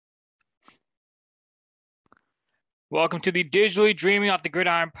Welcome to the Digitally Dreaming Off the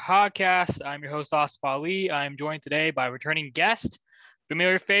Gridiron podcast. I'm your host, Asif Ali. I'm joined today by returning guest,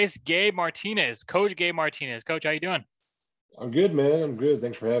 familiar face, Gabe Martinez. Coach Gabe Martinez. Coach, how you doing? I'm good, man. I'm good.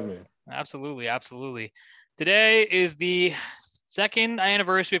 Thanks for having me. Absolutely. Today is the second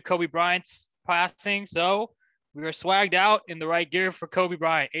anniversary of Kobe Bryant's passing, so we are swagged out in the right gear for Kobe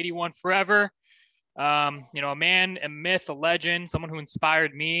Bryant. 81 forever. A man, a myth, a legend, someone who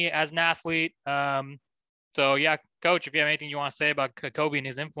inspired me as an athlete. So yeah, Coach, if you have anything you want to say about Kobe and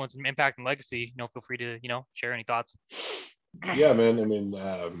his influence and impact and legacy, feel free to, share any thoughts. Yeah, man.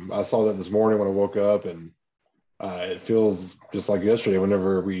 I saw that this morning when I woke up, and it feels just like yesterday.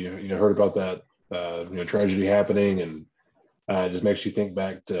 Whenever we, heard about that, tragedy happening, and it just makes you think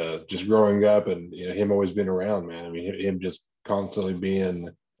back to just growing up and him always being around, man. I mean, him just constantly being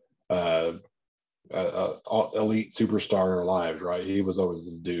uh, elite superstar in our lives, right? He was always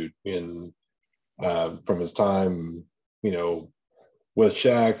the dude, and from his time, you know, with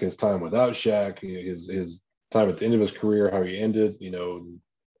Shaq, his time without Shaq, his time at the end of his career, how he ended,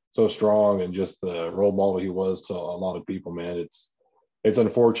 so strong, and just the role model he was to a lot of people, man. It's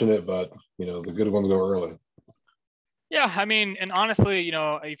unfortunate, but the good ones go early. Yeah, I mean, and honestly,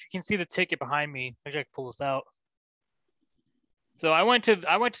 if you can see the ticket behind me, maybe I can pull this out. So I went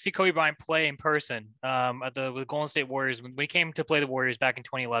to see Kobe Bryant play in person with the Golden State Warriors when we came to play the Warriors back in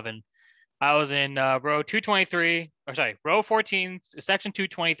 2011. I was in row 223, row 14, section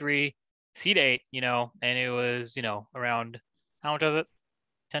 223, seat 8, and it was, around, how much was it?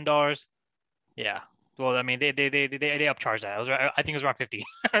 $10. Yeah. Well, I mean, they upcharged that. I think it was around 50.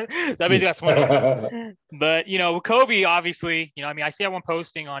 So I basically got 20. But, Kobe, obviously, I see everyone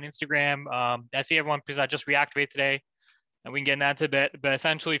posting on Instagram. I see everyone because I just reactivated today, and we can get into that a bit. But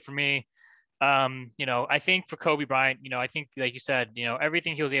essentially for me, I think for Kobe Bryant, I think like you said,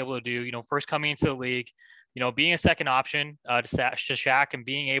 everything he was able to do, first coming into the league, being a second option to Shaq and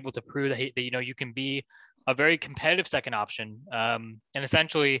being able to prove that you can be a very competitive second option. And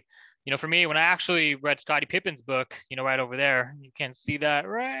essentially, for me, when I actually read Scottie Pippen's book, right over there, you can see that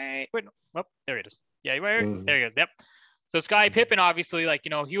right. Wait, oh, there it is. Yeah, right there you go. Yep. So Scottie Pippen, obviously,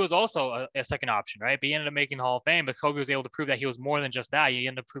 he was also a second option, right? But he ended up making the Hall of Fame. But Kobe was able to prove that he was more than just that. He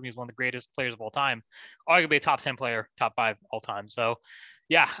ended up proving he was one of the greatest players of all time, arguably a top 10 player, top 5 all time. So,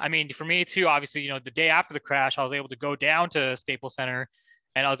 yeah, I mean, for me too, obviously, the day after the crash, I was able to go down to Staples Center,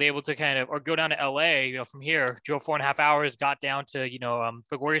 and I was able to go down to LA, from here, drove 4.5 hours, got down to,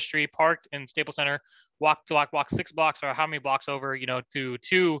 Warrior Street, parked in Staples Center, walked 6 blocks or how many blocks over,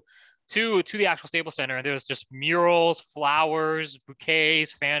 to the actual Staples Center, and there was just murals, flowers,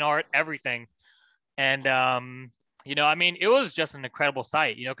 bouquets, fan art, everything. And I mean, it was just an incredible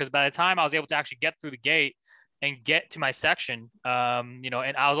sight, because by the time I was able to actually get through the gate and get to my section, and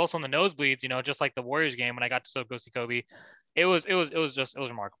I was also in the nosebleeds, just like the Warriors game when I got to go see Kobe. It was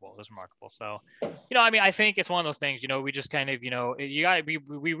remarkable. It was remarkable. So, I mean, I think it's one of those things, we just kind of,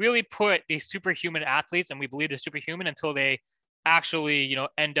 we really put these superhuman athletes, and we believe they're superhuman until they actually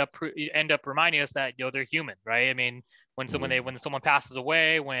end up reminding us that they're human, right? I mean, when someone passes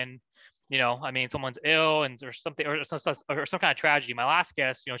away, when I mean, someone's ill and or something or some kind of tragedy. My last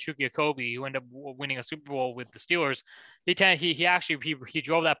guest, Shuki Kobe, who ended up winning a Super Bowl with the Steelers, he actually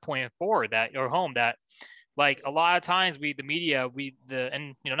drove that point forward, that or home, that like a lot of times the media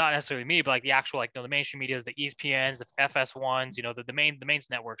and not necessarily me, but like the actual the mainstream media, the ESPNs, the FS1s, the main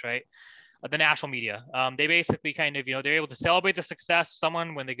networks, right? The national media. They basically kind of, they're able to celebrate the success of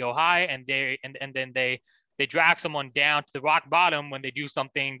someone when they go high, and then they drag someone down to the rock bottom when they do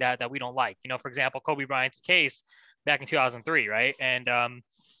something that we don't like. For example, Kobe Bryant's case back in 2003, right? And I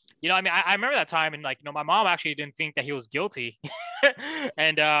mean, I remember that time, and my mom actually didn't think that he was guilty,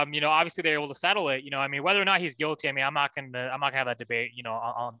 and obviously they're able to settle it. I mean, whether or not he's guilty, I mean, I'm not gonna have that debate,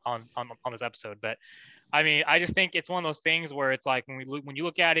 on this episode, but I mean, I just think it's one of those things where it's like when you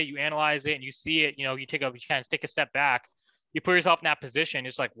look at it, you analyze it, and you see it, you kind of take a step back, you put yourself in that position.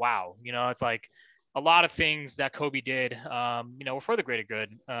 It's like, wow, it's like a lot of things that Kobe did, were for the greater good.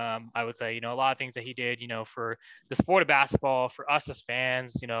 I would say, a lot of things that he did, for the sport of basketball, for us as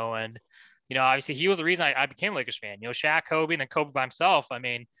fans, and obviously he was the reason I became a Lakers fan. Shaq, Kobe, and then Kobe by himself. I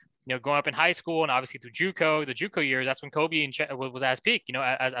mean, growing up in high school and obviously through the JUCO years, that's when Kobe was at his peak,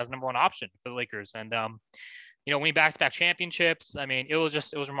 as number one option for the Lakers. And, winning back-to-back championships, I mean, it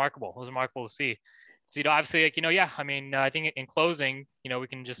was remarkable. It was remarkable to see. So, obviously, yeah, I mean, I think in closing, we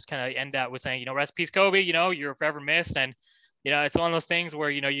can just kind of end that with saying, rest in peace, Kobe, you're forever missed. And, it's one of those things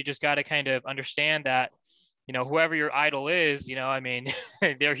where, you just got to kind of understand that, whoever your idol is, I mean,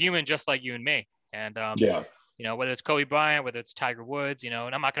 they're human just like you and me. And, yeah. Whether it's Kobe Bryant, whether it's Tiger Woods, and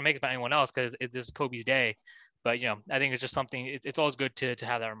I'm not going to make it about anyone else because this is Kobe's day. But I think it's just something. It's always good to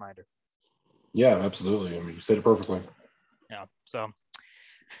have that reminder. Yeah, absolutely. I mean, you said it perfectly. Yeah. So.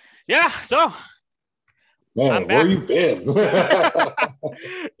 Yeah. So. Man, I'm where back. you been?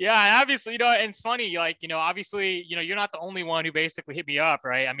 Yeah, obviously, and it's funny, like, obviously, you're not the only one who basically hit me up,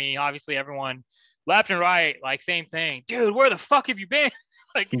 right? I mean, obviously everyone left and right, like, same thing. Dude, where the fuck have you been?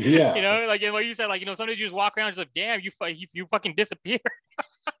 Like, Yeah. like what you said, like, sometimes you just walk around just like, damn, you fucking disappear.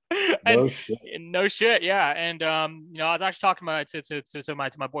 and No shit. no shit, yeah. And I was actually talking to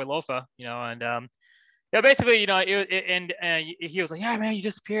my boy Lofa, and yeah, basically, and he was like, yeah, man, you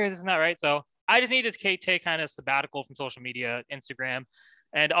disappeared, this and that, right? So I just needed to take kind of sabbatical from social media, Instagram,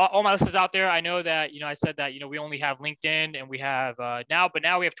 and all my listeners out there. I know that I said that we only have LinkedIn and we have now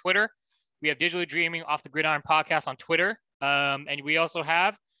we have Twitter. We have Digitally Dreaming Off the Gridiron podcast on Twitter, and we also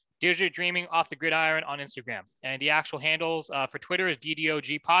have Digitally Dreaming Off the Gridiron on Instagram. And the actual handles for Twitter is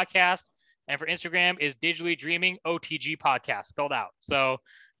DDOG Podcast, and for Instagram is Digitally Dreaming OTG Podcast, spelled out. So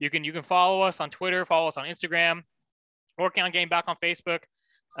you can follow us on Twitter, follow us on Instagram. Working on getting back on Facebook.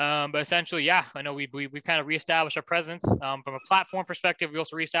 But essentially, yeah, I know we kind of reestablished our presence from a platform perspective. We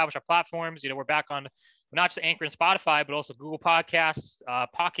also reestablished our platforms. We're back on not just Anchor and Spotify, but also Google Podcasts,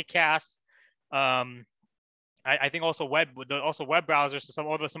 Pocket Casts. I think also web browsers, so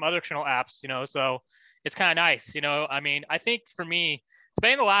some other external apps. So it's kind of nice. I mean, I think for me,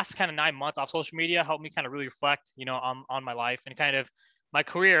 spending the last kind of 9 months off social media helped me kind of really reflect, on my life and kind of my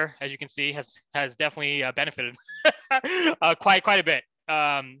career, as you can see, has definitely benefited quite a bit.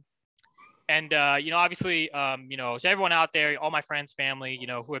 And obviously, to everyone out there, all my friends, family,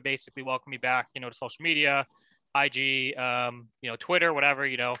 who have basically welcomed me back, to social media, IG, Twitter, whatever,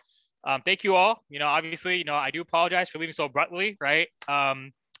 thank you all. Obviously, I do apologize for leaving so abruptly, right?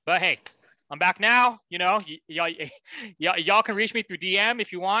 But hey, I'm back now. Y'all can reach me through DM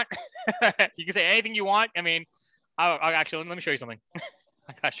if you want. You can say anything you want. I mean, I'll actually, let me show you something.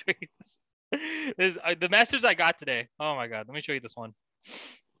 I gotta show you this. This is the message I got today. Oh my god, let me show you this one.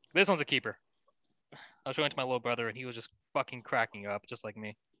 This one's a keeper. I was showing it to my little brother, and he was just fucking cracking up, just like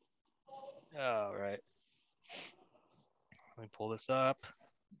me. All right. Let me pull this up.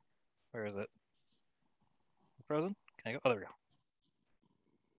 Where is it? Frozen? Can I go? Oh, there we go.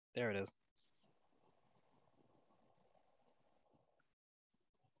 There it is.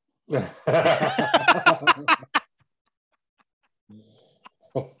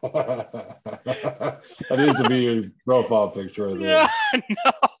 That needs to be a profile picture right there.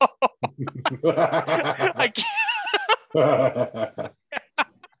 No. I can't.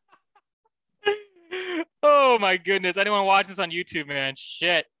 Oh my goodness. Anyone watch this on YouTube, man?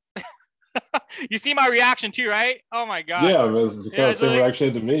 Shit. You see my reaction too, right? Oh my god. Yeah, it's kind of same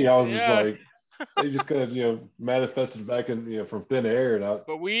reaction to me. I was just like, they just kind of manifested back in from thin air.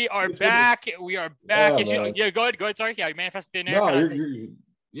 But we are back. We are back. Yeah, go ahead. Sorry. Yeah, manifested thin air. No,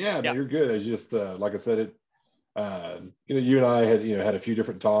 you're good. It's just like I said, it. You and I had a few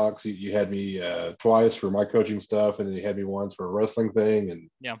different talks. You had me twice for my coaching stuff, and then you had me once for a wrestling thing, and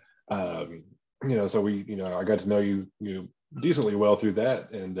so I got to know you decently well through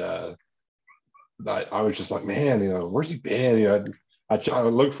that, and I was just like, man, where's he been? I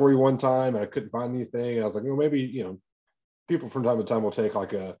looked for you one time and I couldn't find anything, and I was like, maybe people from time to time will take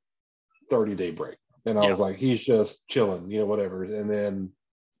like a 30-day break, and I was like, he's just chilling, whatever, and then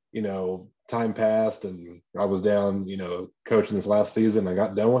time passed and I was down, coaching this last season. I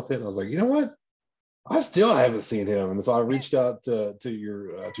got done with it. And I was like, you know what? I still haven't seen him. And so I reached out to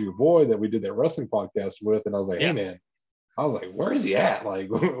your boy that we did that wrestling podcast with. And I was like, hey man, I was like, where is he at? Like,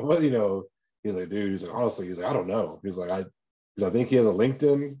 what, he's like, dude, he's like, honestly, he's like, I don't know. He's like, I think he has a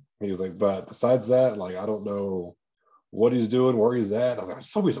LinkedIn. He was like, but besides that, like, I don't know what he's doing, where he's at. I was like, I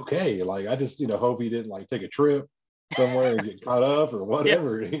just hope he's okay. Like, I just, hope he didn't like take a trip somewhere and get caught up or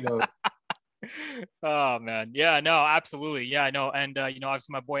whatever, Oh man, yeah, no, absolutely, yeah, I know, and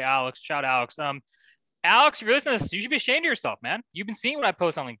obviously my boy Alex, shout Alex. Alex, if you're listening to this, you should be ashamed of yourself, man. You've been seeing what I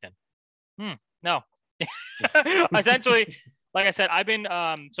post on LinkedIn. No, essentially, like I said, I've been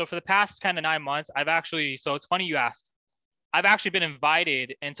so for the past kind of 9 months, so it's funny you asked. I've actually been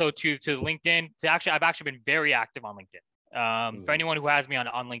invited, and so to LinkedIn, I've actually been very active on LinkedIn. For anyone who has me on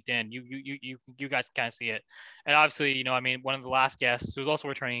LinkedIn, you guys can kind of see it. And obviously, one of the last guests who's also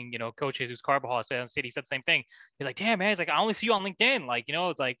returning, Coach Jesus Carbajal said the same thing. He's like, damn man, he's like, I only see you on LinkedIn. Like,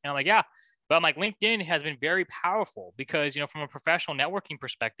 it's like, and I'm like, yeah. But I'm like, LinkedIn has been very powerful because, from a professional networking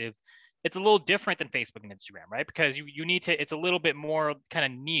perspective, it's a little different than Facebook and Instagram, right? Because you need to, it's a little bit more kind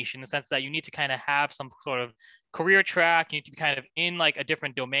of niche in the sense that you need to kind of have some sort of career track. You need to be kind of in like a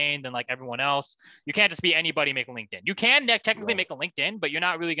different domain than like everyone else. You can't just be anybody making LinkedIn. You can technically make a LinkedIn, but you're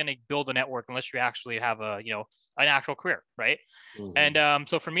not really going to build a network unless you actually have an actual career, right? Mm-hmm. And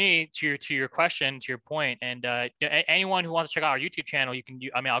so for me, to your question, to your point, and anyone who wants to check out our YouTube channel, you can.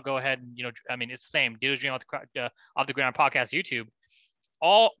 I'll go ahead and it's the same. Digital Dream off the Ground podcast YouTube.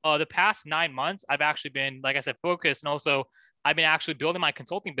 All the past 9 months, I've actually been, like I said, focused, and also I've been actually building my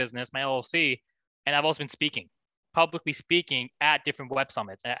consulting business, my LLC, and I've also been publicly speaking at different web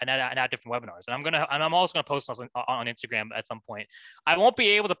summits and at different webinars. And I'm also gonna post on Instagram at some point. I won't be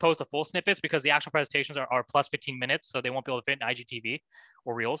able to post the full snippets because the actual presentations are plus 15 minutes, so they won't be able to fit in IGTV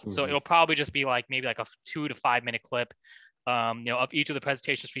or Reels. Mm-hmm. So it'll probably just be like maybe like a 2 to 5 minute clip, of each of the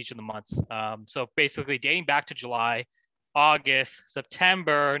presentations for each of the months. So basically, dating back to July, August,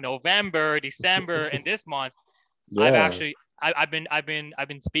 September, November, December, and this month, I've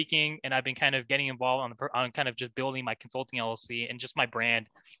been speaking, and I've been kind of getting involved on kind of just building my consulting LLC and just my brand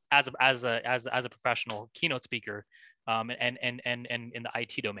as a professional keynote speaker, and in the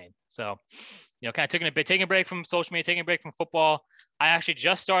IT domain. So, kind of taking a break from social media, taking a break from football. I actually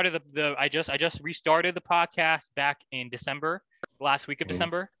just started I just restarted the podcast back in December, last week of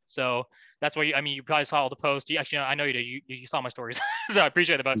December. So that's why you probably saw all the posts. I know you did. You saw my stories, so I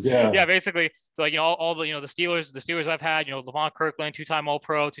appreciate it. But yeah, basically, so all the the Steelers I've had, Levon Kirkland, 2-time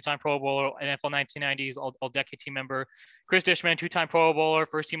All-Pro, 2-time Pro Bowler, NFL 1990s all-decade team member, Chris Dishman, 2-time Pro Bowler,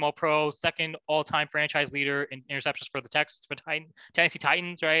 first team All-Pro, second all-time franchise leader in interceptions for the Tennessee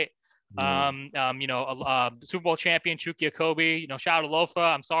Titans, right? Super Bowl champion Chukia Kobe. Shout out to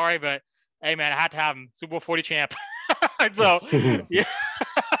Lofa. I'm sorry, but hey man, I had to have him. Super Bowl 40 champ. So yeah.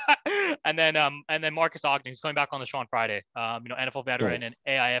 and then Marcus Ogden, who's coming back on the show on Friday. NFL veteran and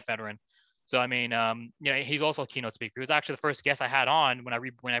AIF veteran. So he's also a keynote speaker. He was actually the first guest I had on when I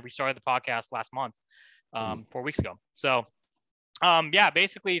restarted the podcast last month, 4 weeks ago. So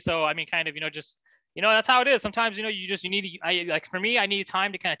basically, so kind of just that's how it is. Sometimes for me, I need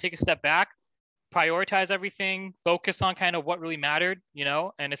time to kind of take a step back, prioritize everything, focus on kind of what really mattered,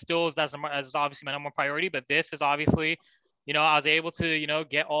 and it still is that's obviously my number one priority. But this is obviously, I was able to,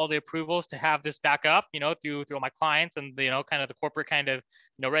 get all the approvals to have this back up, through all my clients and kind of the corporate kind of,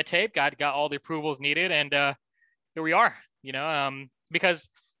 red tape, got all the approvals needed. And here we are, because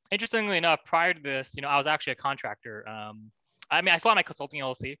interestingly enough, prior to this, I was actually a contractor. I still have my consulting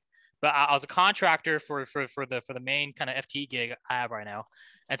LLC, but I was a contractor for the main kind of FTE gig I have right now.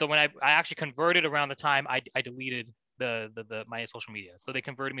 And so when I actually converted around the time I deleted my social media, so they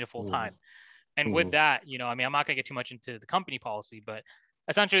converted me to full time. And with that, I'm not going to get too much into the company policy, but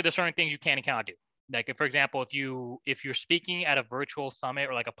essentially there's certain things you can and cannot do. Like, for example, if you're speaking at a virtual summit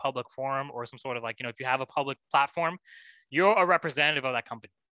or like a public forum or some sort of if you have a public platform, you're a representative of that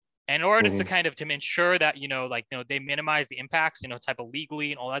company. And in order to kind of to ensure that, they minimize the impacts, type of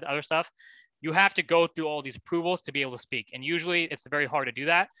legally and all that other stuff, you have to go through all these approvals to be able to speak. And usually it's very hard to do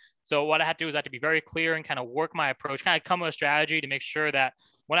that. So what I had to do is I had to be very clear and kind of work my approach, kind of come with a strategy to make sure that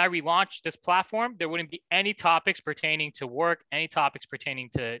when I relaunch this platform, there wouldn't be any topics pertaining to work, any topics pertaining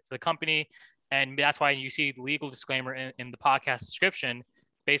to the company. And that's why you see the legal disclaimer in the podcast description.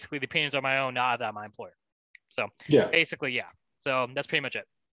 Basically, the opinions are my own, not that my employer. So basically, yeah. So that's pretty much it.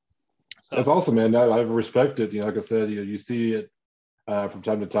 So that's awesome, man. I respect it. Like I said, you see it from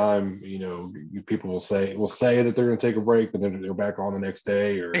time to time. People will say that they're going to take a break, but then they're back on the next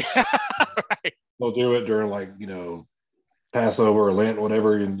day, or right. They'll do it during Passover or Lent,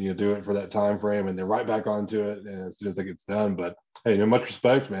 whatever, and do it for that time frame, and they're right back onto it, and as soon as it gets done. But hey, much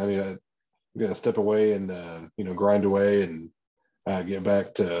respect, man. You gotta step away and grind away and get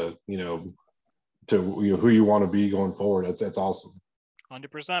back to who you want to be going forward. That's awesome.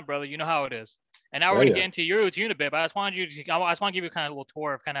 100%, brother. You know how it is. And now we're gonna get into your routine a bit, but I just want to give you kind of a little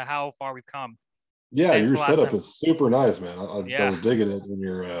tour of kind of how far we've come. Yeah, your setup is super nice, man. I was digging it when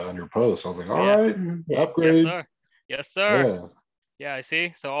you're on your post. I was like, all right, upgrade. Yes, sir. Yeah, I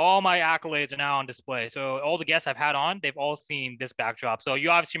see. So all my accolades are now on display. So all the guests I've had on, they've all seen this backdrop. So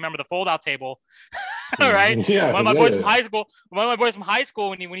you obviously remember the fold-out table, right? Yeah. One of my boys from high school,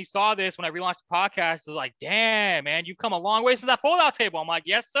 when he saw this, when I relaunched the podcast, was like, "Damn, man, you've come a long way since that fold-out table." I'm like,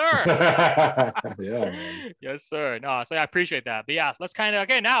 "Yes, sir." Yeah, man. Yes, sir. No, so I appreciate that. But yeah, let's kind of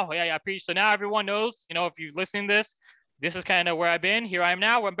I appreciate. So now everyone knows, if you're listening to this is kind of where I've been. Here I am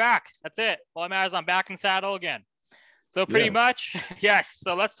now. I'm back. That's it. All that matters, I'm back in saddle again. So pretty much, yes.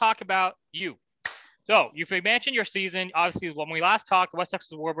 So let's talk about you. So you mentioned your season. Obviously, when we last talked, the West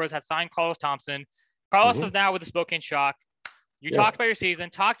Texas Warbirds had signed Carlos Thompson. Carlos is now with the Spokane Shock. You talked about your season.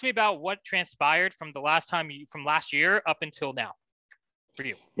 Talk to me about what transpired from last year up until now. for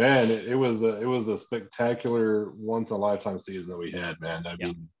you? Man, it was a spectacular once in a lifetime season that we had, man. I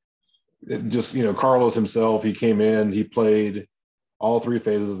mean, it just, Carlos himself, he came in, he played all three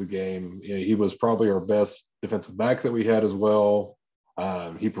phases of the game. He was probably our best defensive back that we had as well.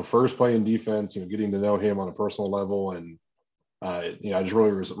 He prefers playing defense, getting to know him on a personal level. And, I just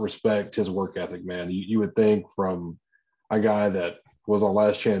really respect his work ethic, man. You would think from a guy that was on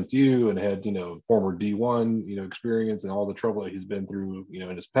Last Chance U and had, former D1, experience and all the trouble that he's been through,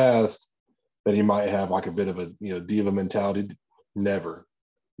 in his past, that he might have like a bit of a, diva mentality. Never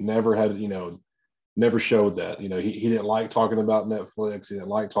had, never showed that. He didn't like talking about Netflix. He didn't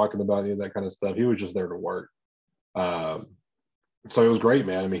like talking about any of that kind of stuff. He was just there to work. So it was great,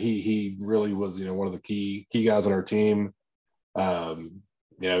 man. I mean, he really was, one of the key guys on our team.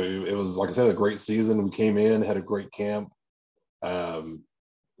 It was, like I said, a great season. We came in, had a great camp.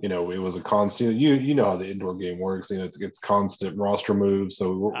 It was a constant, how the indoor game works. It's constant roster moves.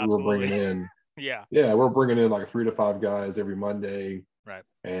 So we're bringing in, we're bringing in like 3 to 5 guys every Monday. Right.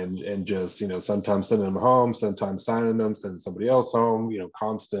 And just, sometimes sending them home, sometimes signing them, sending somebody else home,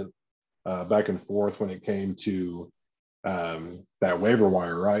 constant back and forth when it came to that waiver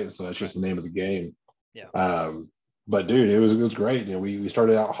wire, right? So that's just the name of the game. Yeah. But dude, it was great. We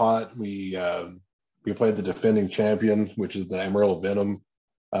started out hot. We played the defending champion, which is the Amarillo Venom,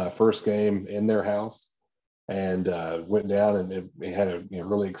 first game in their house, and went down, and it had a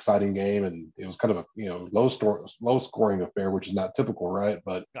really exciting game, and it was kind of a low scoring affair, which is not typical, right?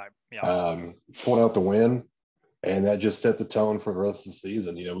 But pulled out the win, and that just set the tone for the rest of the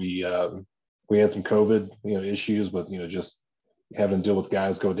season. We had some COVID issues with just having to deal with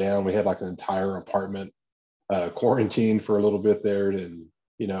guys go down. We had like an entire apartment quarantine for a little bit there, and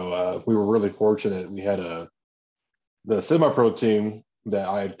we were really fortunate. We had the semi-pro team that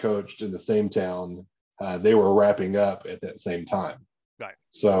I had coached in the same town. They were wrapping up at that same time. Right.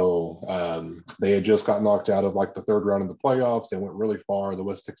 So they had just got knocked out of like the third round of the playoffs. They went really far. The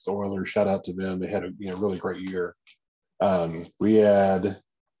West Texas Oilers, shout out to them. They had a really great year. We had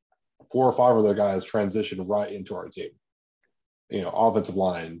 4 or 5 of their guys transition right into our team. Offensive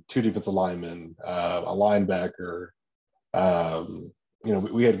line, 2 defensive linemen, a linebacker.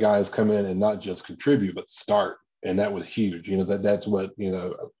 We had guys come in and not just contribute, but start. And that was huge. That's what,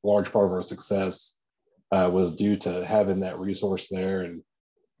 a large part of our success was due to having that resource there. And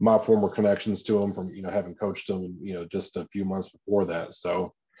my former connections to them from, having coached them, just a few months before that.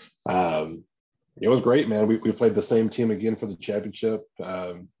 So it was great, man. We played the same team again for the championship,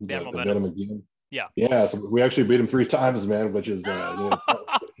 the Venom again. Yeah. So we actually beat them 3 times, man, which is,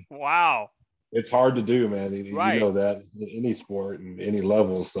 wow. It's hard to do, man. Right. You know that in any sport and any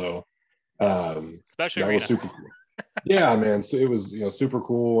level. So, especially that was super cool. Yeah, man. So it was, super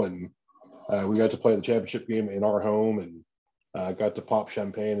cool. And we got to play the championship game in our home, and got to pop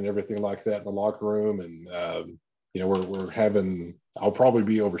champagne and everything like that in the locker room. And, we're having, I'll probably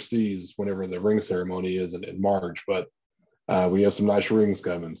be overseas whenever the ring ceremony is in March, but we have some nice rings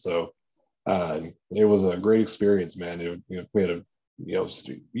coming. So it was a great experience, man. We had a, how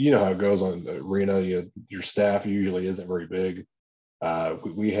it goes on the arena. Your staff usually isn't very big.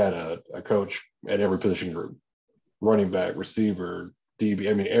 We had a coach at every position group, running back, receiver, DB.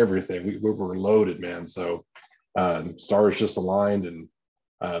 I mean, everything. We were loaded, man. So stars just aligned, and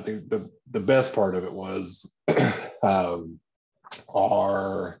I think the best part of it was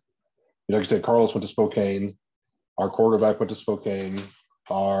our, like I said, Carlos went to Spokane. Our quarterback went to Spokane.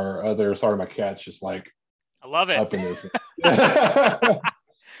 Our other, sorry, my cat's just like, I love it. Up in this.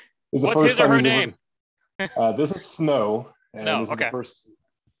 What's his or her name? This is Snow, and no, this is the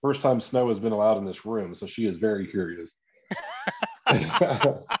first time Snow has been allowed in this room, so she is very curious.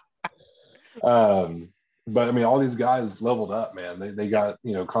 But I mean, all these guys leveled up, man. They got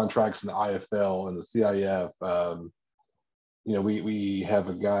contracts in the IFL and the CIF. We have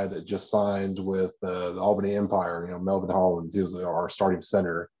a guy that just signed with the Albany Empire. Melvin Hollins. He was our starting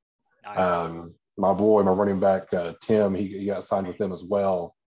center. Nice. My boy, my running back, Tim, he got signed with them as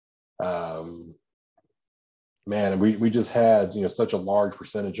well. Man, we just had, such a large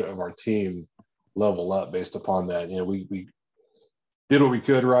percentage of our team level up based upon that. We did what we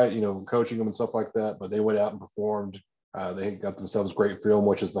could, right? Coaching them and stuff like that, but they went out and performed. They got themselves great film,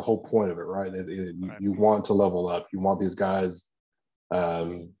 which is the whole point of it, right? You want to level up. You want these guys,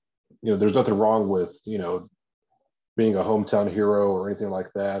 there's nothing wrong with, being a hometown hero or anything like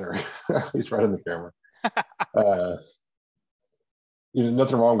that, or he's right in the camera.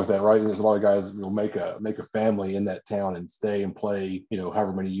 Nothing wrong with that, right? There's a lot of guys will make a family in that town and stay and play,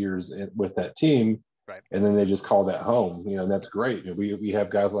 however many years with that team, right? And then they just call that home, and that's great. We have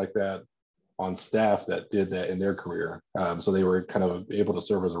guys like that on staff that did that in their career. So they were kind of able to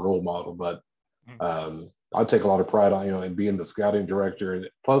serve as a role model. But I take a lot of pride on, in being the scouting director and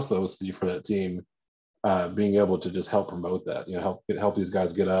plus the OC for that team, being able to just help promote that, help these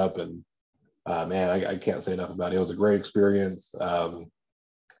guys get up. And man, I can't say enough about it. It was a great experience.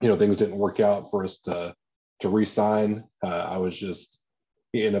 Things didn't work out for us to re-sign. I was just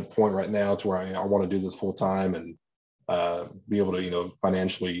in a point right now to where I want to do this full time and be able to,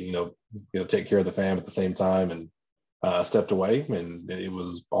 financially, take care of the fam at the same time. And stepped away, and it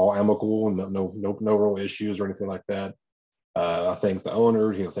was all amicable, no real issues or anything like that. I thank the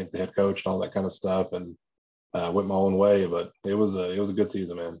owner, thank the head coach and all that kind of stuff, and went my own way. But it was a good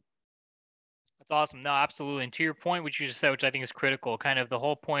season, man. That's awesome. No, absolutely. And to your point, which you just said, which I think is critical, kind of the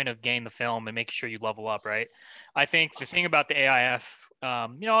whole point of getting the film and making sure you level up, right? I think the thing about the AIF,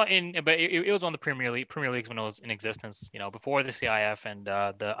 but it was on the Premier Leagues when it was in existence, before the CIF and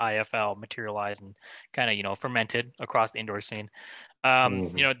the IFL materialized and kind of, fermented across the indoor scene.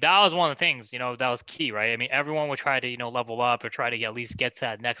 That was one of the things, that was key, right? I mean, everyone would try to, level up or try to at least get to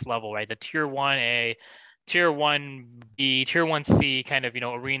that next level, right? The tier 1A, tier 1B, tier 1C kind of,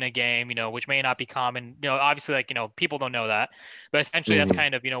 arena game, which may not be common, obviously, like, people don't know that, but essentially that's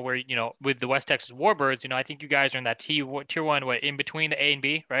kind of, where, with the West Texas Warbirds, I think you guys are in that tier 1, in between the A and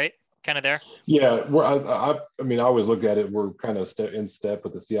B, right? Kind of there. Yeah. I mean, I always look at it, we're kind of in step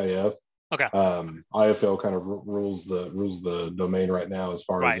with the CIF. Okay. IFL kind of rules the domain right now as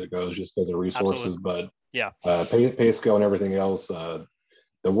far as it goes, just because of resources. Absolutely. But yeah, pay scale and everything else,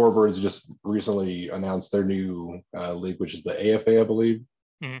 the Warbirds just recently announced their new league, which is the AFA, I believe.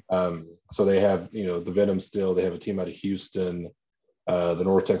 So they have, the Venom still. They have a team out of Houston, the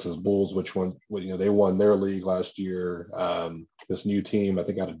North Texas Bulls, they won their league last year. This new team, I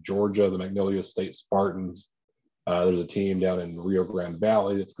think, out of Georgia, the Magnolia State Spartans. There's a team down in Rio Grande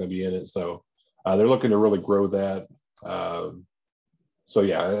Valley that's going to be in it. So they're looking to really grow that. So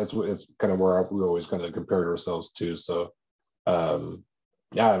yeah, it's kind of where we always kind of compared ourselves to. So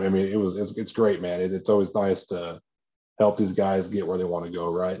yeah, I mean, it's great, man. It's always nice to help these guys get where they want to go,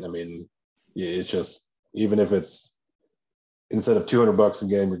 right? I mean, it's just, even if it's instead of $200 a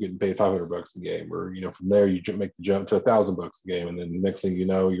game, you're getting paid $500 a game, or from there you make the jump to $1,000 a game, and then next thing you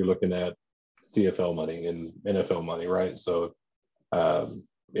know, you're looking at CFL money and NFL money, right? So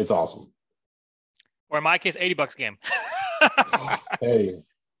it's awesome. Or in my case, $80 a game. Hey.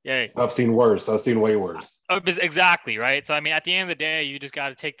 Yay. I've seen worse. I've seen way worse. Exactly, right? So I mean, at the end of the day, you just got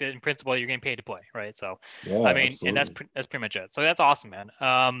to take the principle you're getting paid to play, right? So yeah, I mean, absolutely. and that's pretty much it. So that's awesome, man.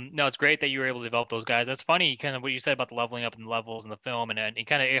 No, it's great that you were able to develop those guys. That's funny, kind of what you said about the leveling up and the levels in the film, and it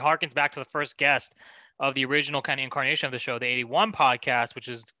kind of harkens back to the first guest of the original kind of incarnation of the show, the 81 podcast, which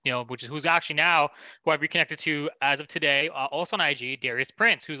is who's actually now who I've reconnected to as of today, also on IG, Darius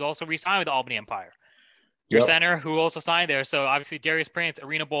Prince, who's also re-signed with the Albany Empire. Your center, who also signed there. So obviously Darius Prince,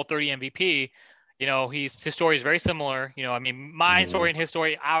 Arena Bowl 30 MVP. His story is very similar. I mean, my story and his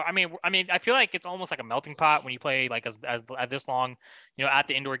story. I mean, I feel like it's almost like a melting pot when you play like as this long, at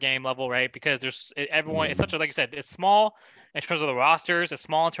the indoor game level, right? Because there's everyone. It's such a, like you said, it's small in terms of the rosters. It's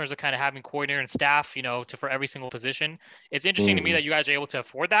small in terms of kind of having coordinator and staff, for every single position. It's interesting to me that you guys are able to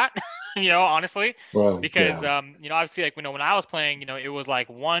afford that. Honestly, because obviously, like when I was playing, it was like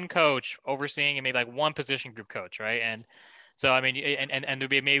one coach overseeing and maybe like one position group coach, right? And so I mean, and there'd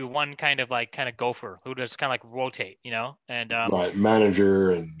be maybe one kind of gopher who just kind of like rotate, and right,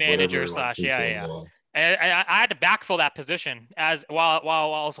 manager / yeah. And I had to backfill that position while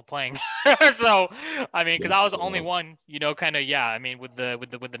also playing. So I mean, because I was the only one, kind of, I mean, with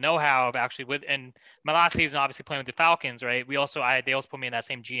the know-how of actually and my last season, obviously playing with the Falcons, right? They also put me in that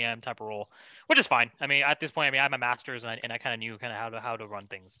same GM type of role, which is fine. I mean, at this point, I had my master's and I kind of knew kind of how to run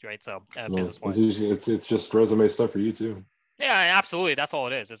things, right? So business-wise, it's just resume stuff for you too. Yeah, absolutely. That's all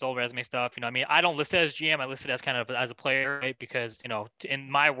it is. It's all resume stuff. I mean, I don't list it as GM. I list it as kind of as a player, right? Because, in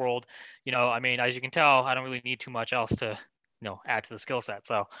my world, I mean, as you can tell, I don't really need too much else to, add to the skill set.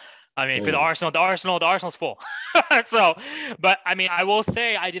 So, I mean, for the Arsenal's full. So, but I mean, I will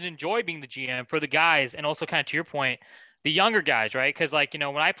say I did enjoy being the GM for the guys, and also kind of to your point, the younger guys, right? Because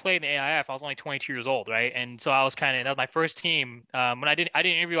when I played in the AIF, I was only 22 years old, right? And so I was that was my first team. When I did an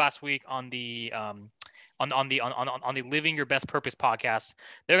interview last week on the on the Living Your Best Purpose podcast.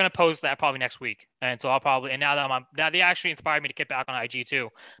 They're gonna post that probably next week, and so I'll probably, and now that now they actually inspired me to get back on IG too,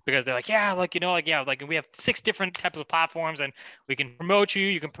 because they're like, we have 6 different types of platforms and we can promote you.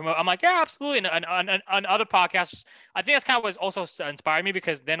 You can promote. I'm like, yeah, absolutely. And on other podcasts, I think that's kind of what also inspired me,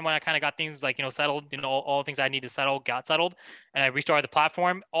 because then when I kind of got things settled, all the things I need to settle got settled, and I restarted the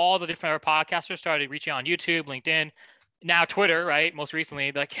platform, all the different other podcasters started reaching out on YouTube, LinkedIn. now Twitter, right? Most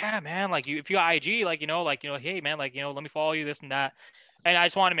recently, like, yeah, man, like if you got IG, hey, man, let me follow you, this and that. And I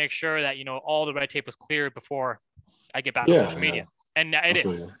just want to make sure that, all the red tape was cleared before I get back on social Yeah. media. And it I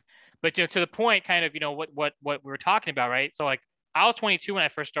feel is. you. But to the point, kind of, what we were talking about, right? So like, I was 22 when I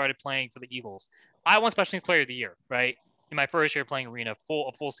first started playing for the Eagles. I won Special Teams Player of the Year, right? In my first year playing arena,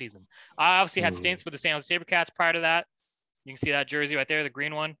 a full season. I obviously had stints with the San Jose SaberCats prior to that. You can see that jersey right there, the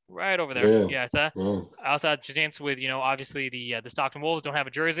green one, right over there. Yeah. Yeah, Yeah. I also had stints with, obviously the Stockton Wolves don't have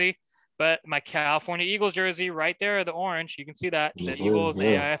a jersey, but my California Eagles jersey right there, the orange, you can see that, the Yes, sir. Eagles, the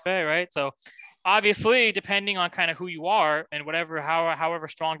Yeah. AIFA, right? So obviously, depending on kind of who you are and however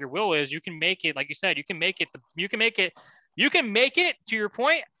strong your will is, you can make it, like you said, you can make it to your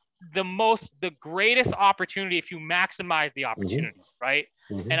point, the greatest opportunity if you maximize the Mm-hmm. opportunity, right?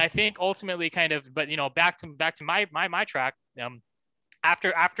 Mm-hmm. And I think ultimately, kind of, but back to my track.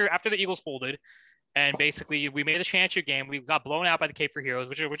 After the Eagles folded, and basically we made the championship game, we got blown out by the Cape for Heroes,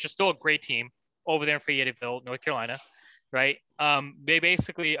 which is still a great team over there in Fayetteville, North Carolina, right? They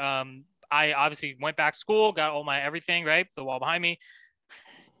basically, I obviously went back to school, got all my everything, right, the wall behind me,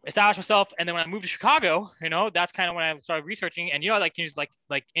 established myself, and then when I moved to Chicago, that's kind of when I started researching, and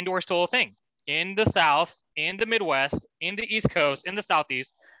like indoor still a thing in the South, in the Midwest, in the East Coast, in the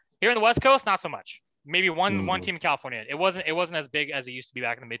Southeast. Here in the West Coast, not so much. Maybe one Mm-hmm. team in California. It wasn't as big as it used to be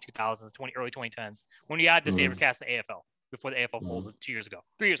back in the mid 2000s, early 2010s when you had the Mm-hmm. SaberCast, the AFL before the AFL Mm-hmm. folded 2 years ago,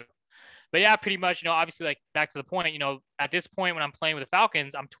 3 years ago. But yeah, pretty much, obviously, like, back to the point, at this point when I'm playing with the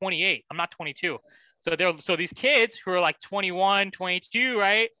Falcons, I'm 28. I'm not 22. So these kids who are like 21, 22,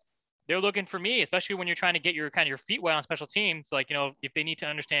 right? They're looking for me, especially when you're trying to get your kind of your feet wet on special teams. Like, if they need to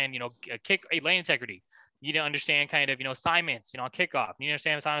understand, kick lane integrity, you need to understand kind of, assignments, on kickoff. You need to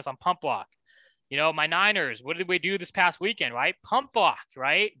understand assignments on pump block. My Niners, what did we do this past weekend, right? Pump block,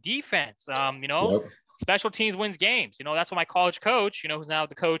 right? Defense, Yep. special teams wins games. That's what my college coach, who's now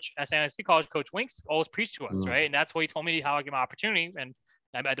the coach at San Jose College, Coach Winks, always preached to us, Mm-hmm. right? And that's what he told me how I get my opportunity, and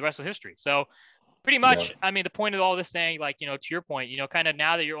the rest is history. So pretty Yeah. much, I mean, the point of all this saying, like, to your point, kind of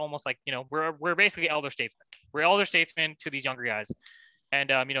now that you're almost like, we're basically elder statesmen. We're elder statesmen to these younger guys. And,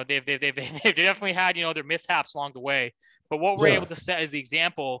 they've definitely had, their mishaps along the way. But what we're Yeah. able to set as the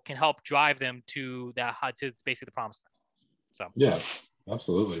example can help drive them to basically the promised land. So, Yeah.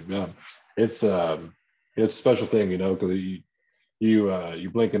 Absolutely. Yeah. It's a special thing, because you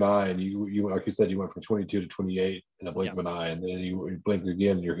blink an eye and you like you said, you went from 22 to 28 in a blink of an eye, and then you blink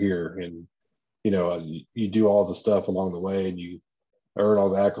again, you're here, and you do all the stuff along the way, and you earn all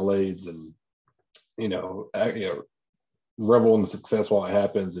the accolades, and revel in the success while it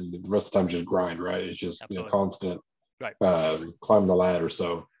happens, and the rest of the time just grind, right? It's just constant, right. Climbing the ladder.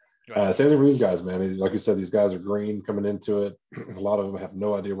 So Right. same thing for these guys, man. Like you said, these guys are green coming into it. A lot of them have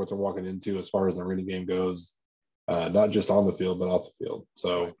no idea what they're walking into as far as the arena game goes, not just on the field but off the field.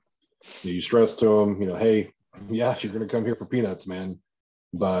 So you stress to them, hey, yeah, you're going to come here for peanuts, man.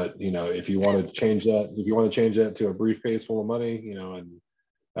 But if you want to change that to a briefcase full of money, and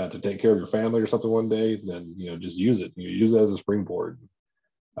to take care of your family or something one day, then just use it. Use it as a springboard.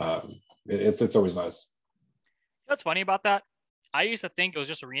 It's always nice. What's funny about that? I used to think it was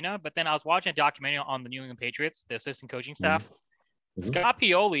just arena, but then I was watching a documentary on the New England Patriots, the assistant coaching staff. Mm-hmm. Scott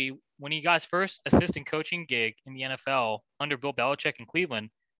Pioli, when he got his first assistant coaching gig in the NFL under Bill Belichick in Cleveland,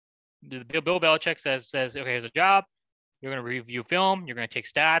 Bill Belichick says, okay, here's a job. You're going to review film, you're going to take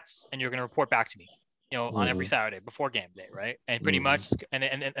stats, and you're going to report back to me, on every Saturday before game day, right? And pretty much,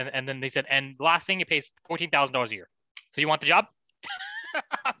 and then they said, and the last thing, it pays $14,000 a year. So you want the job?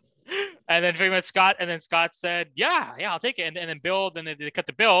 And then pretty much Scott said, yeah, I'll take it. And then Bill, then they cut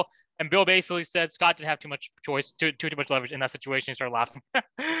to Bill, and Bill basically said Scott didn't have too much choice, too much leverage in that situation. He started laughing.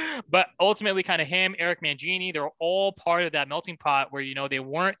 But ultimately, kind of him, Eric Mangini, they're all part of that melting pot where, they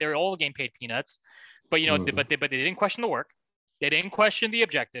were all getting paid peanuts, but, but they didn't question the work. They didn't question the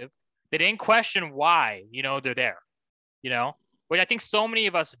objective. They didn't question why, they're there, which I think so many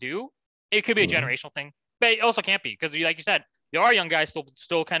of us do. It could be a generational thing, but it also can't be, because like you said, there are young guys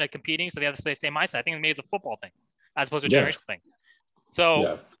still kind of competing, so they have the same mindset. I think maybe it's a football thing as opposed to a generational thing.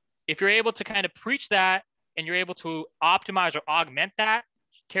 So if you're able to kind of preach that, and you're able to optimize or augment that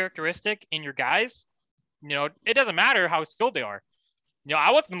characteristic in your guys, it doesn't matter how skilled they are.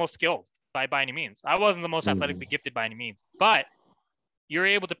 I wasn't the most skilled by any means. I wasn't the most athletically gifted by any means, but you're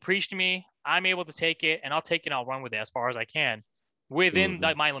able to preach to me. I'm able to take it, and I'll take it and I'll run with it as far as I can within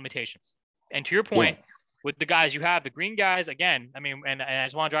my limitations. And to your point, with the guys you have, the green guys, again, I mean, and I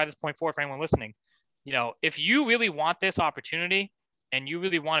just want to drive this point forward for anyone listening. If you really want this opportunity and you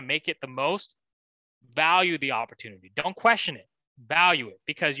really want to make it the most, value the opportunity. Don't question it. Value it,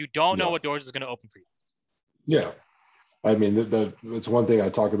 because you don't know what doors is going to open for you. Yeah. I mean, it's one thing I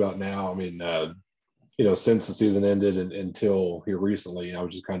talk about now. I mean, since the season ended and until here recently, I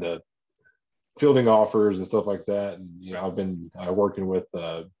was just kind of fielding offers and stuff like that. And, I've been working with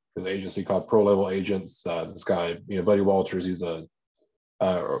an agency called Pro Level Agents. This guy, Buddy Walters, he's a,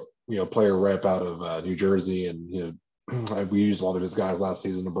 player rep out of New Jersey. And, we used a lot of his guys last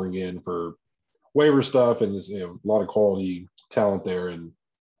season to bring in for waiver stuff and just, a lot of quality talent there. And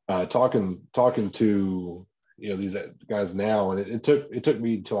talking to, these guys now, and it took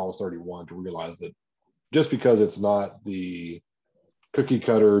me until I was 31 to realize that just because it's not the cookie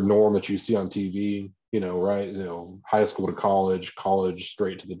cutter norm that you see on TV, right? High school to college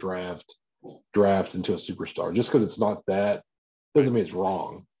straight to the draft into a superstar. Just because it's not that doesn't mean it's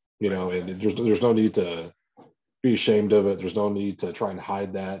wrong, and there's no need to be ashamed of it. There's no need to try and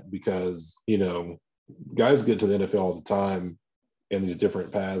hide that because, guys get to the NFL all the time in these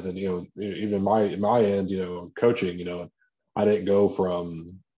different paths. And, even my end, coaching, I didn't go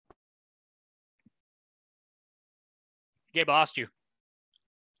from. Gabe, lost you.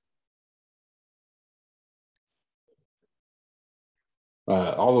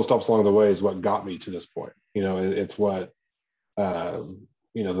 All those stops along the way is what got me to this point. It's what,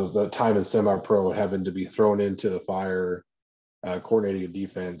 the time in semi-pro having to be thrown into the fire, coordinating a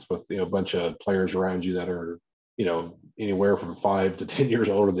defense with, a bunch of players around you that are, anywhere from 5 to 10 years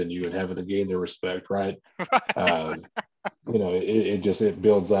older than you and having to gain their respect. Right. It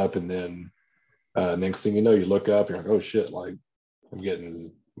builds up. And then next thing you know, you look up, you're like, oh shit, like I'm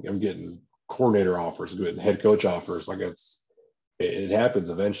getting coordinator offers, getting head coach offers. Like it happens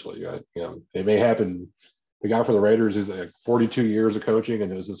eventually. It may happen. The guy for the Raiders is like 42 years of coaching,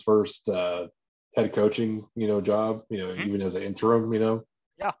 and it was his first head coaching, job, even as an interim,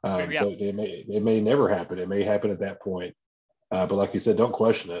 Yeah. So it may never happen. It may happen at that point. But like you said, don't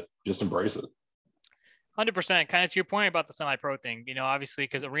question it. Just embrace it. 100%. Kind of to your point about the semi-pro thing, obviously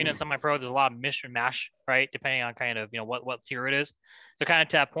because arena and semi-pro, there's a lot of mish and mash, right? Depending on kind of, what tier it is. So kind of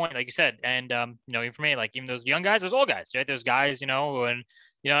to that point, like you said, and, for me, like even those young guys, there's old guys, right? There's guys,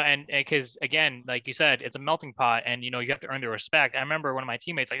 and because again, like you said, it's a melting pot and, you have to earn their respect. I remember one of my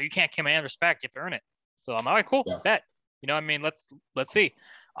teammates, like, you can't command respect, you have to earn it. So I'm like, all right, cool, bet. Let's see.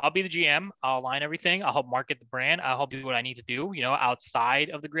 I'll be the GM. I'll align everything. I'll help market the brand. I'll help do what I need to do, outside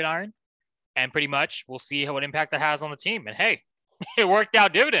of the gridiron. And pretty much we'll see what impact that has on the team. And hey, it worked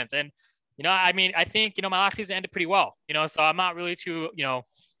out dividends. And, I think, my last season ended pretty well, so I'm not really too,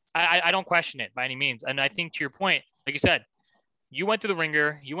 I don't question it by any means. And I think to your point, like you said, you went through the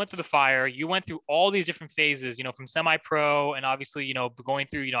ringer, you went through the fire, you went through all these different phases, from semi-pro and obviously, going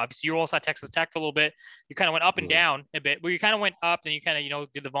through, obviously you were also at Texas Tech for a little bit. You kind of went up and down a bit, but you kind of went up, then you kind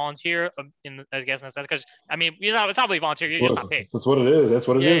of, did the volunteer I guess in a sense, because it's not really volunteer, you're just not paid. That's what it is. That's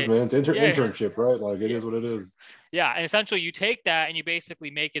what it is, man. It's internship, right? Like it is what it is. Yeah, and essentially you take that and you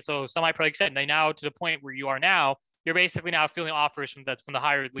basically make it so semi-pro, like I said, and they now to the point where you are now, you're basically now fielding offers from the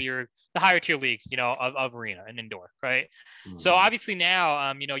higher tier leagues, of arena and indoor, right? Mm-hmm. So obviously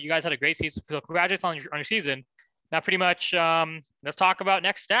now, you guys had a great season. So congratulations on your season. Now, pretty much, let's talk about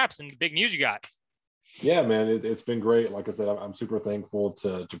next steps and the big news you got. Yeah, man, it's been great. Like I said, I'm super thankful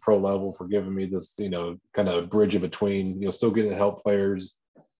to Pro Level for giving me this, kind of bridge in between, still getting to help players.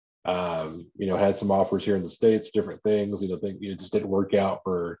 Had some offers here in the States, different things. Think it just didn't work out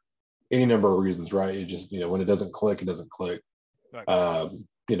for any number of reasons, right? It just, when it doesn't click, it doesn't click. Right.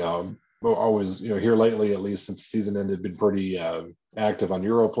 Always, here lately, at least since the season ended, been pretty active on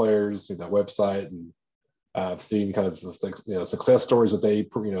Euro players, that website, and I've seen kind of success stories that they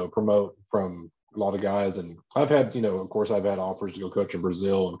promote from a lot of guys. And I've had, of course, I've had offers to go coach in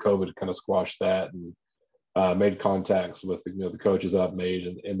Brazil, and COVID kind of squashed that, and made contacts with the coaches that I've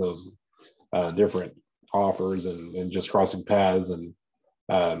made in those different offers, and just crossing paths. And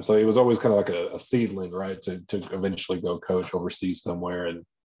so it was always kind of like a seedling, right, to eventually go coach overseas somewhere.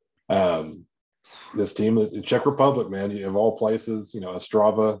 And this team, the Czech Republic, man, of all places,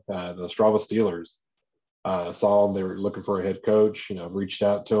 Ostrava, the Ostrava Steelers, saw them. They were looking for a head coach, reached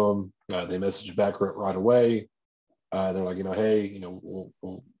out to them. They messaged back right away. They're like, hey,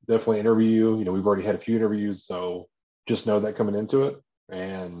 we'll definitely interview you. We've already had a few interviews, so just know that coming into it,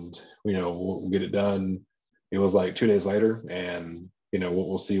 and, we'll get it done. It was like 2 days later, and,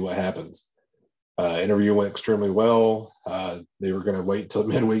 we'll see what happens. Interview went extremely well. They were going to wait till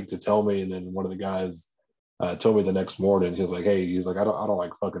midweek to tell me, and then one of the guys told me the next morning. He was like, "Hey, I don't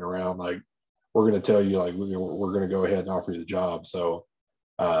like fucking around. Like, we're going to tell you, like, we're going to go ahead and offer you the job." So,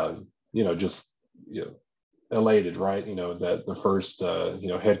 just elated, right? That the first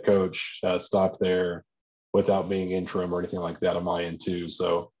head coach stopped there without being interim or anything like that on my end too.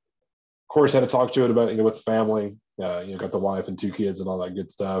 So, of course, had to talk to it about with the family. got the wife and 2 kids and all that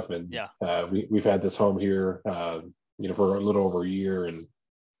good stuff. And Yeah. We've had this home here, for a little over a year, and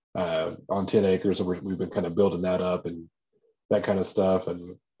on 10 acres. So we've been kind of building that up and that kind of stuff.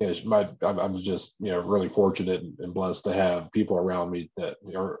 And I'm just, really fortunate and blessed to have people around me that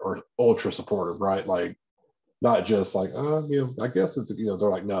are ultra supportive, right? Like, not just like, I guess it's, they're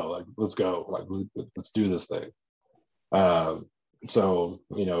like, no, like, let's go, like, let's do this thing. So,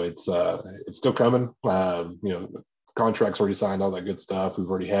 it's still coming. Contracts already signed, all that good stuff. We've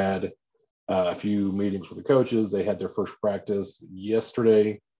already had a few meetings with the coaches. They had their first practice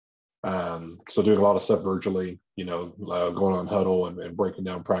yesterday. So doing a lot of stuff virtually, going on huddle and breaking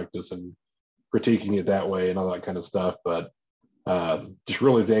down practice and critiquing it that way and all that kind of stuff. But just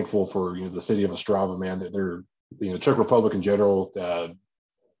really thankful for, the city of Ostrava, man, that they're, Czech Republic in general.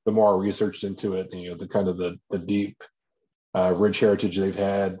 The more I researched into it, the kind of the deep, rich heritage they've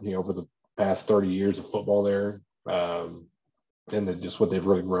had, over the past 30 years of football there, and then just what they've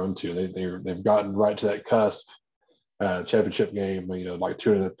really grown to. They've gotten right to that cusp, championship game, like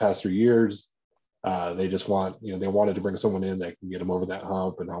 2 of the past 3 years. They just they wanted to bring someone in that can get them over that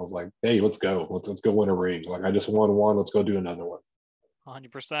hump. And I was like, hey, let's go. Let's go win a ring. Like, I just won one. Let's go do another one.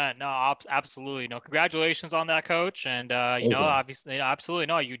 100%. No, absolutely. No, congratulations on that, coach. And, obviously, absolutely.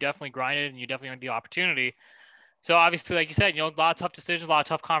 No, you definitely grinded and you definitely had the opportunity. So obviously, like you said, a lot of tough decisions, a lot of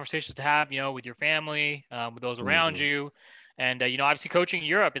tough conversations to have, with your family, with those around you. And, obviously coaching in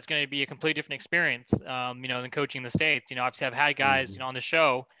Europe is going to be a completely different experience, than coaching in the States. Obviously I've had guys, on the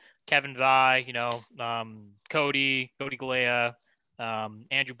show, Kevin Vi, Cody Galea,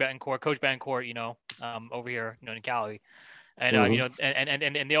 Andrew Betancourt, Coach Betancourt, over here, in Cali. And,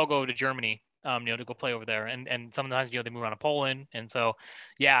 and they all go to Germany, to go play over there. And sometimes, they move around to Poland. And so,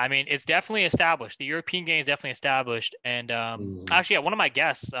 yeah, I mean, it's definitely established. The European game is definitely established. And actually, one of my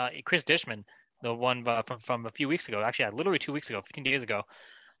guests, Chris Dishman, the one from a few weeks ago, actually, literally 2 weeks ago, 15 days ago,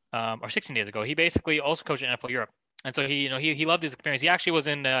 or 16 days ago, he basically also coached in NFL Europe. And so he loved his experience. He actually was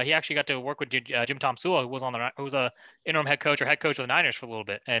he actually got to work with Jim Tom Sula, who was a interim head coach of the Niners for a little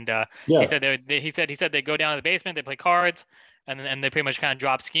bit. And he said they go down to the basement, they play cards, and they pretty much kind of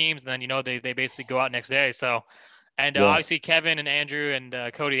drop schemes, and then they basically go out next day. So, and obviously Kevin and Andrew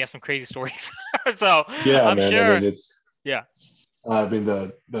and Cody have some crazy stories. So yeah, I'm man. sure. I mean, yeah. I mean,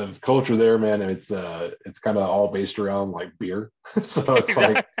 the culture there, man, it's kind of all based around like beer. So it's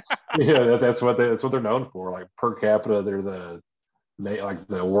like, that's what they're known for. Like, per capita, they're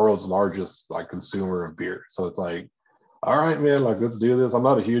the world's largest like consumer of beer. So it's like, all right, man, like, let's do this. I'm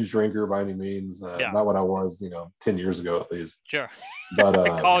not a huge drinker by any means. Not what I was, 10 years ago at least. Sure.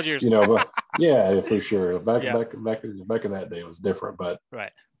 But college years. but yeah, for sure. Back in that day, it was different. But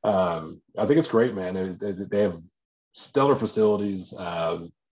right. I think it's great, man. They have stellar facilities. They're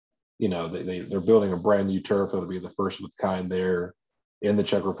building a brand new turf that'll be the first of its kind there in the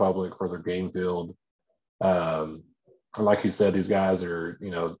Czech Republic for their game field. And like you said, these guys are,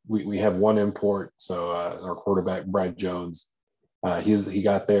 we have one import. So our quarterback, Brad Jones, he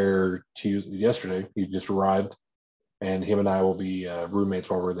got there yesterday. He just arrived, and him and I will be roommates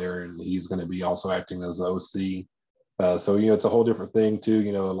while we're there. And he's going to be also acting as the OC. So, it's a whole different thing too.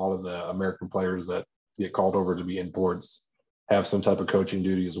 A lot of the American players that get called over to be imports have some type of coaching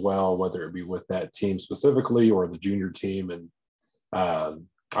duty as well, whether it be with that team specifically or the junior team. And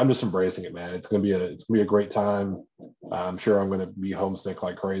I'm just embracing it, man. It's gonna be a great time. I'm sure I'm gonna be homesick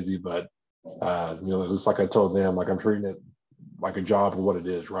like crazy, but just like I told them, like, I'm treating it like a job for what it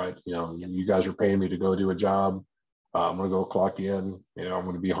is, right? You guys are paying me to go do a job. I'm gonna go clock in. I'm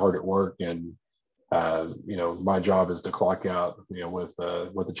gonna be hard at work, and my job is to clock out. With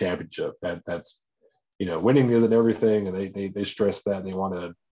the championship. That's winning isn't everything, and they stress that. They want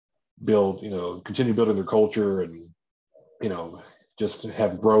to build, continue building their culture, and just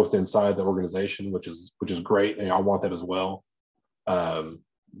have growth inside the organization, which is great, and I want that as well.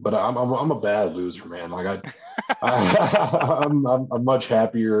 But I'm a bad loser, man. Like, I'm much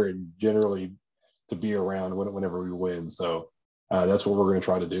happier and generally to be around whenever we win. So that's what we're going to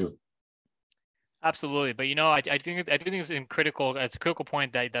try to do. Absolutely, but I think it's critical. It's a critical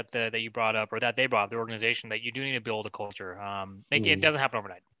point that you brought up, or that they brought up, the organization, that you do need to build a culture. It doesn't happen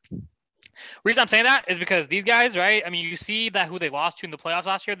overnight. Reason I'm saying that is because these guys, right? I mean, you see that who they lost to in the playoffs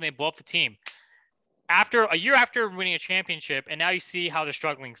last year, then they blow up the team. After a year after winning a championship, and now you see how they're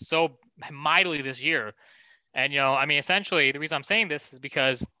struggling so mightily this year. And essentially, the reason I'm saying this is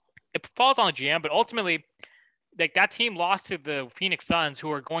because it falls on the GM, but ultimately, like, that team lost to the Phoenix Suns,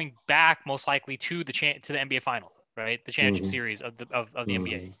 who are going back most likely to the NBA final, right? The championship series of the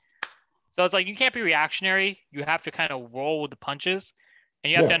NBA. So it's like, you can't be reactionary. You have to kind of roll with the punches.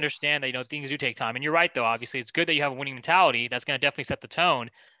 And you have to understand that, you know, things do take time. And you're right, though. Obviously, it's good that you have a winning mentality. That's going to definitely set the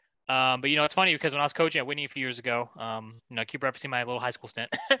tone. But, you know, it's funny because when I was coaching at Whitney a few years ago, you know, I keep referencing my little high school stint.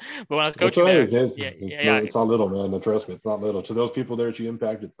 But when I was That's coaching right. there, It's not little, man. Trust me, it's not little. To those people there that you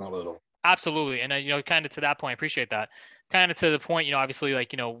impact, it's not little. absolutely. And, you know, kind of to that point, I appreciate that. Kind of to the point, you know, obviously,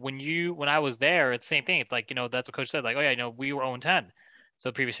 like, you know, when I was there, it's the same thing. It's like, you know, that's what coach said, like, oh, yeah, you know, we were 0-10. So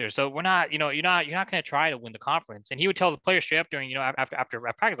the previous year. So we're not, you know, you're not going to try to win the conference. And he would tell the players straight up during, you know, after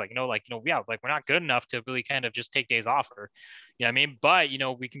practice, like, yeah, like we're not good enough to really kind of just take days off or, you know what I mean? But, you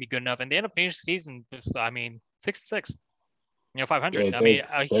know, we can be good enough. And they end up finishing the season with, I mean, 6-6, you know, 500.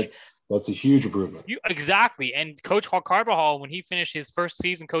 That's a huge improvement. Exactly. And Coach Carbajal, when he finished his first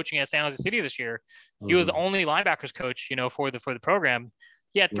season coaching at San Jose City this year, he was the only linebackers coach, you know, for the program.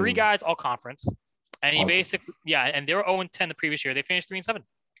 He had 3 guys all conference. And he basically, and they were 0-10 the previous year. They finished 3-7.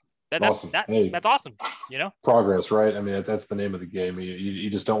 That's awesome. That's awesome. You know, progress, right? I mean, that's the name of the game. You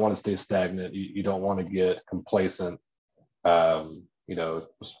just don't want to stay stagnant. You don't want to get complacent. You know,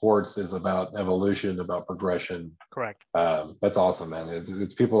 sports is about evolution, about progression. Correct. That's awesome, man.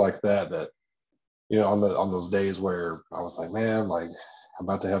 It's people like that, you know, on those days where I was like, man, like I'm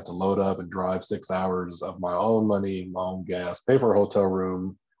about to have to load up and drive 6 hours of my own money, my own gas, pay for a hotel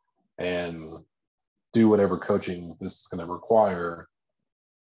room, and do whatever coaching this is going to require.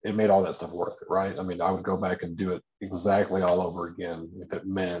 It made all that stuff worth it, right? I mean, I would go back and do it exactly all over again if it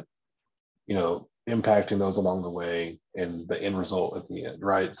meant, you know, impacting those along the way and the end result at the end,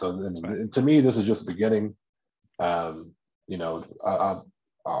 right? So, I mean, to me, this is just the beginning. You know,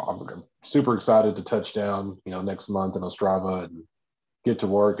 I'm super excited to touch down, you know, next month in Ostrava and get to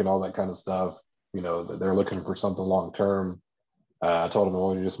work and all that kind of stuff. You know, they're looking for something long term. I told him,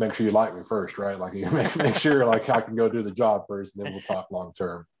 well, you just make sure you like me first, right? Like you make sure like I can go do the job first, and then we'll talk long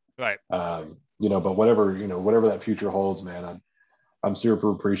term. Right. You know, but whatever that future holds, man, I'm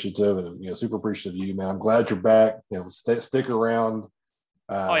super appreciative, and, you know, super appreciative of you, man. I'm glad you're back. You know, stick around.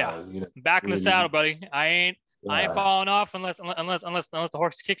 You know, back in the saddle, buddy. I ain't falling off unless the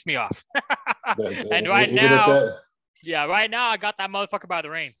horse kicks me off. And right now, right now I got that motherfucker by the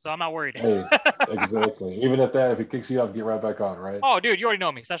reins, so I'm not worried. Hey, exactly. Even at that, if he kicks you off, get right back on, right? Oh, dude, you already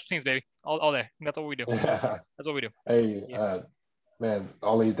know me. Special teams, baby. All there. That's what we do. That's what we do. Hey, man,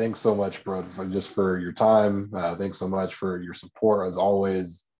 Ollie, thanks so much, bro, for your time. Thanks so much for your support as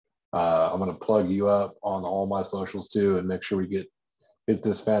always. I'm gonna plug you up on all my socials too, and make sure we get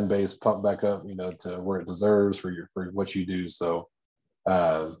this fan base pumped back up, you know, to where it deserves for what you do. So,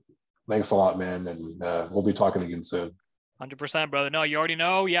 thanks a lot, man, and we'll be talking again soon. 100%, brother. No, you already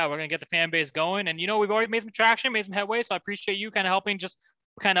know. Yeah, we're gonna get the fan base going, and you know, we've already made some traction, made some headway. So I appreciate you kind of helping, just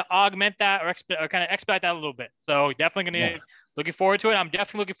kind of augment that or kind of expedite that a little bit. So definitely gonna looking forward to it. I'm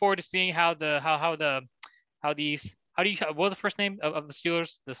definitely looking forward to seeing what was the first name of the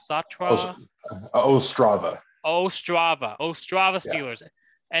Steelers? The Ostrava Steelers.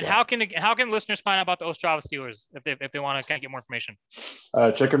 And how can listeners find out about the Ostrava Steelers if they want to kind of get more information?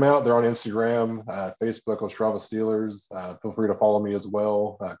 Check them out. They're on Instagram, Facebook, Ostrava Steelers. Feel free to follow me as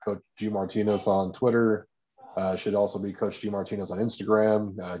well. Coach G Martinez on Twitter. Should also be Coach G Martinez on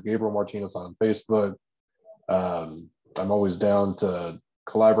Instagram. Gabriel Martinez on Facebook. I'm always down to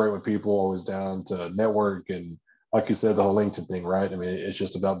collaborate with people, always down to network. And like you said, the whole LinkedIn thing, right? I mean, it's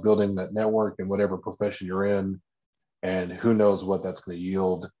just about building that network in whatever profession you're in. And who knows what that's going to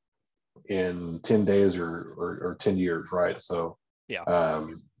yield in 10 days or 10 years, right? So, I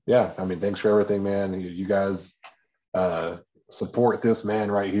mean, thanks for everything, man. You guys support this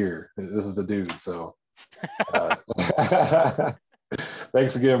man right here. This is the dude. So,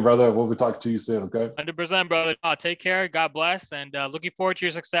 thanks again, brother. We'll be talking to you soon, okay? 100%, brother. Take care. God bless. And looking forward to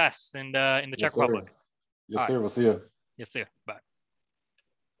your success in the Czech Republic. Yes, sir. We'll see you. Yes, sir. Bye.